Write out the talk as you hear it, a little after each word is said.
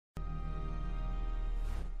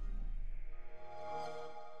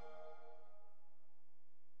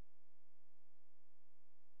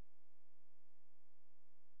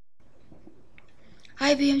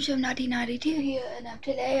Hi, VMs from 1992 here, and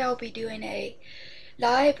today I'll be doing a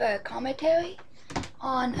live commentary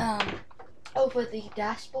on over the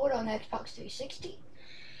dashboard on Xbox 360.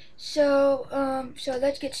 So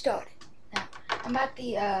let's get started. Now, I'm at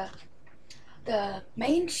the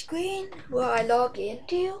main screen where I log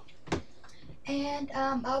into, and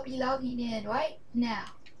I'll be logging in right now.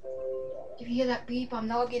 If you hear that beep, I'm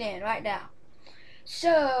logging in right now.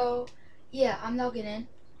 So yeah, I'm logging in,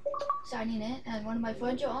 signing in, and one of my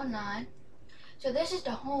friends are online. So this is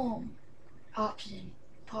the home option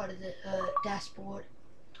part of the dashboard,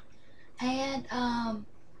 and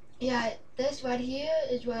yeah, this right here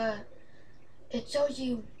is where it shows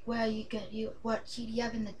you where what CD you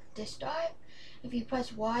have in the disk drive. If you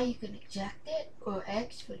press Y, you can eject it, or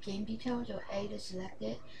X for game details, or A to select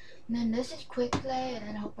it. And then this is quick play, and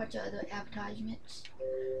then a whole bunch of other advertisements.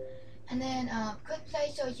 And then quick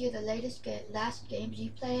play shows you the last games you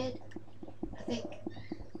played. I think,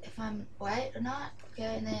 if I'm right or not.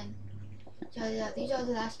 Okay, and then so yeah, these are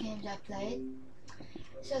the last games I played.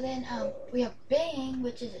 So then we have Bing,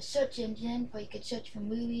 which is a search engine where you can search for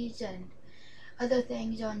movies and other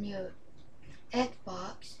things on your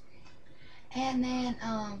Xbox. And then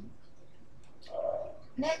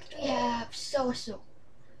next we have Social,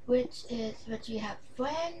 which we have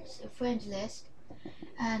friends, a friends list,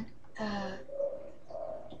 and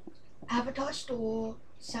avatar store,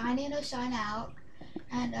 sign in or sign out,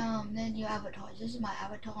 and then your avatars. This is my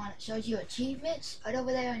avatar, and it shows you achievements right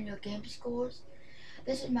over there on your game scores.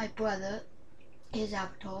 This is my brother, his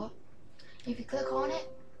avatar. If you click on it,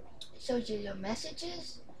 it shows you your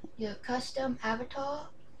messages, your custom avatar,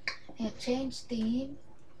 and change theme,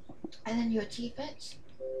 and then your achievements.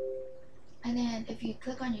 And then if you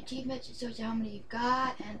click on your achievements, it shows you how many you've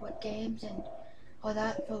got and what games and all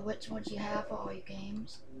that for which ones you have for all your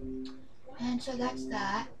games. And so that's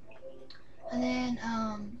that. And then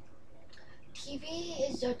TV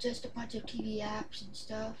is just a bunch of TV apps and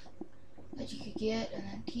stuff that you could get. And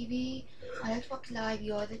then TV on Xbox Live,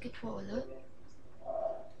 you are the controller.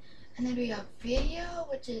 And then we have video,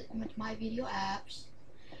 which is my video apps,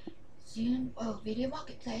 Zoom, video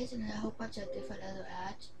marketplace, and then a whole bunch of different other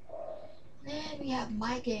ads. And then we have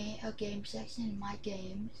my game, a game section, my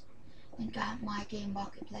games, and got my game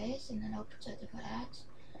marketplace, and then a whole bunch of different ads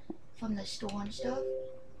from the store and stuff.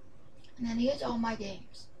 And then here's all my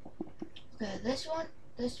games. Okay, this one,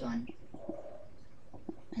 and this one,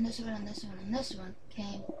 and this one, and this one, and this one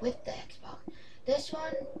came with the Xbox. This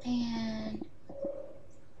one and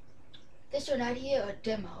this one right here are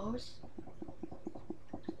demos.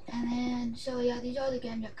 And then, so yeah, these are the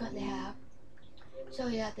games I currently have. So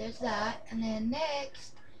yeah, there's that. And then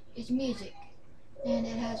next is music. And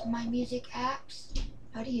it has my music apps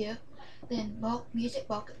right here. Then music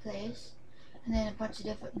marketplace. And then a bunch of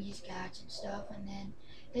different music ads and stuff. And then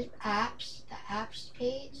there's apps, the apps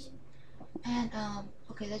page. And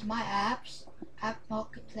okay, there's my apps, apps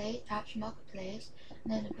marketplace.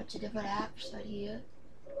 And then a bunch of different apps right here.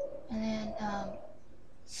 And then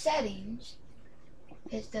settings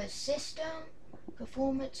is the system,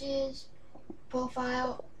 performances,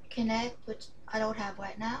 profile, connect, which I don't have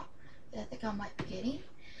right now, but I think I might be getting.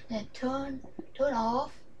 Then turn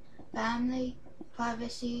off, family,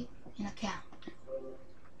 privacy, and account.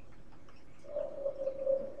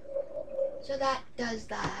 So that does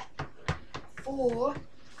that for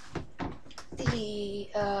the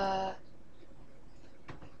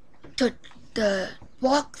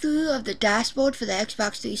walkthrough of the dashboard for the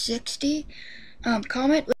Xbox 360.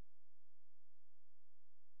 Comment